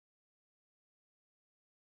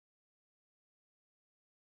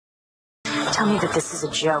Tell me that this is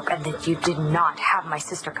a joke and that you did not have my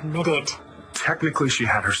sister committed. Technically, she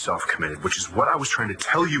had herself committed, which is what I was trying to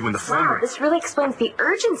tell you in the phone. Wow, this really explains the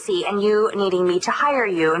urgency and you needing me to hire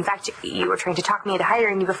you. In fact, you were trying to talk me into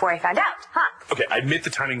hiring you before I found out, huh? Okay, I admit the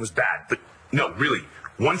timing was bad, but no, really,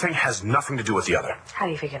 one thing has nothing to do with the other. How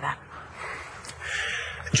do you figure that?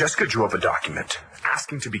 Jessica drew up a document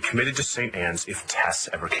asking to be committed to St. Anne's if Tess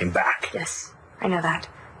ever came back. Yes, I know that.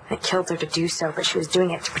 It killed her to do so, but she was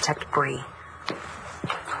doing it to protect Bree.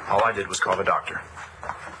 All I did was call the doctor.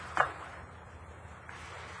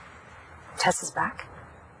 Tess is back?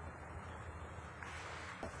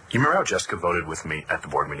 You remember how Jessica voted with me at the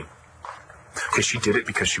board meeting? Okay, she did it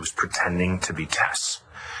because she was pretending to be Tess.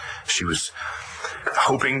 She was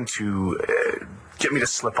hoping to get me to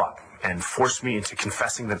slip up and force me into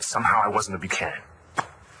confessing that somehow I wasn't a Buchanan.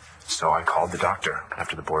 So I called the doctor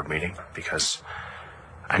after the board meeting because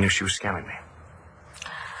I knew she was scamming me.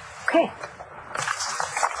 Okay.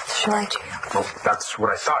 Shall I do? Well, that's what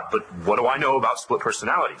I thought, but what do I know about split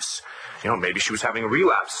personalities? You know, maybe she was having a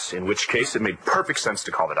relapse, in which case it made perfect sense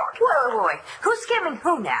to call the doctor. Wait. Who's scamming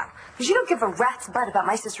who now? Because you don't give a rat's butt about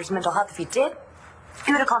my sister's mental health. If you did,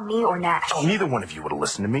 you would have called me or Nash. Oh, neither one of you would have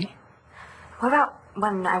listened to me. What about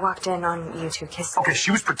when I walked in on you two kissing? Okay,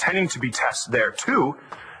 she was pretending to be Tess there, too,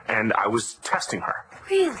 and I was testing her.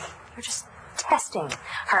 Really? You're just testing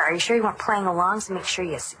her. Are you sure you weren't playing along to make sure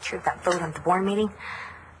you secured that vote at the board meeting?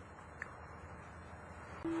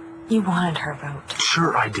 You wanted her vote.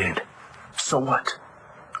 Sure I did. So what?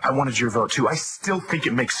 I wanted your vote, too. I still think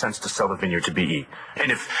it makes sense to sell the vineyard to BE. And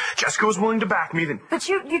if Jessica was willing to back me, then... But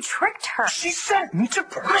you tricked her. She sent me to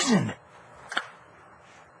prison.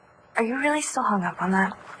 Are you really still hung up on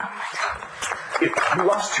that? Oh, my God. You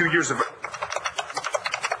lost 2 years of...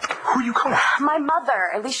 Who are you calling? My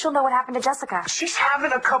mother. At least she'll know what happened to Jessica. She's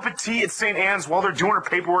having a cup of tea at St. Anne's while they're doing her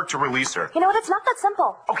paperwork to release her. You know what? It's not that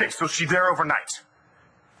simple. Okay, so she's there overnight.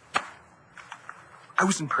 I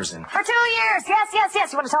was in prison. For 2 years.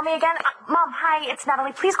 Yes. You want to tell me again? Mom, hi, it's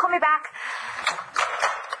Natalie. Please call me back.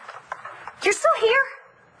 You're still here?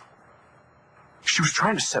 She was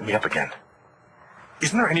trying to set me up again.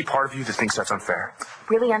 Isn't there any part of you that thinks that's unfair?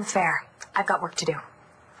 Really unfair. I've got work to do.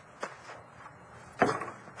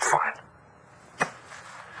 Fine.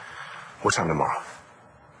 What time tomorrow?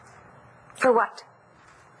 For what?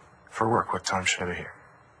 For work. What time should I be here?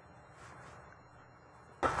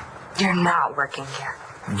 You're not working here.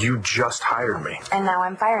 You just hired me. And now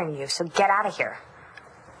I'm firing you, so get out of here.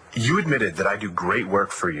 You admitted that I do great work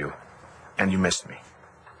for you, and you missed me.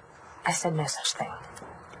 I said no such thing.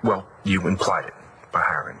 Well, you implied it by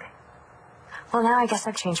hiring me. Well, now I guess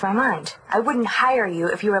I've changed my mind. I wouldn't hire you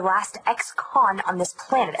if you were last ex-con on this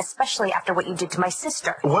planet, especially after what you did to my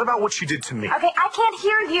sister. What about what she did to me? Okay, I can't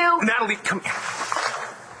hear you. Natalie, come here.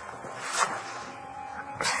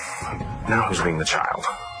 Now who's being the child?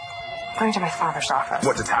 Going to my father's office.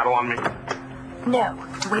 What, to tattle on me? No,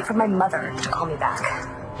 to wait for my mother to call me back.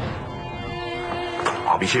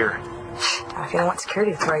 I'll be here. Not if you don't want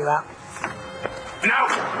security to throw you out. No!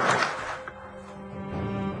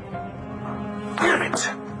 Damn it!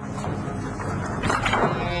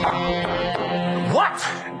 What?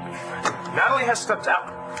 Natalie has stepped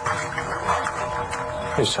out.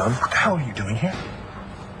 Hey, son. What the hell are you doing here?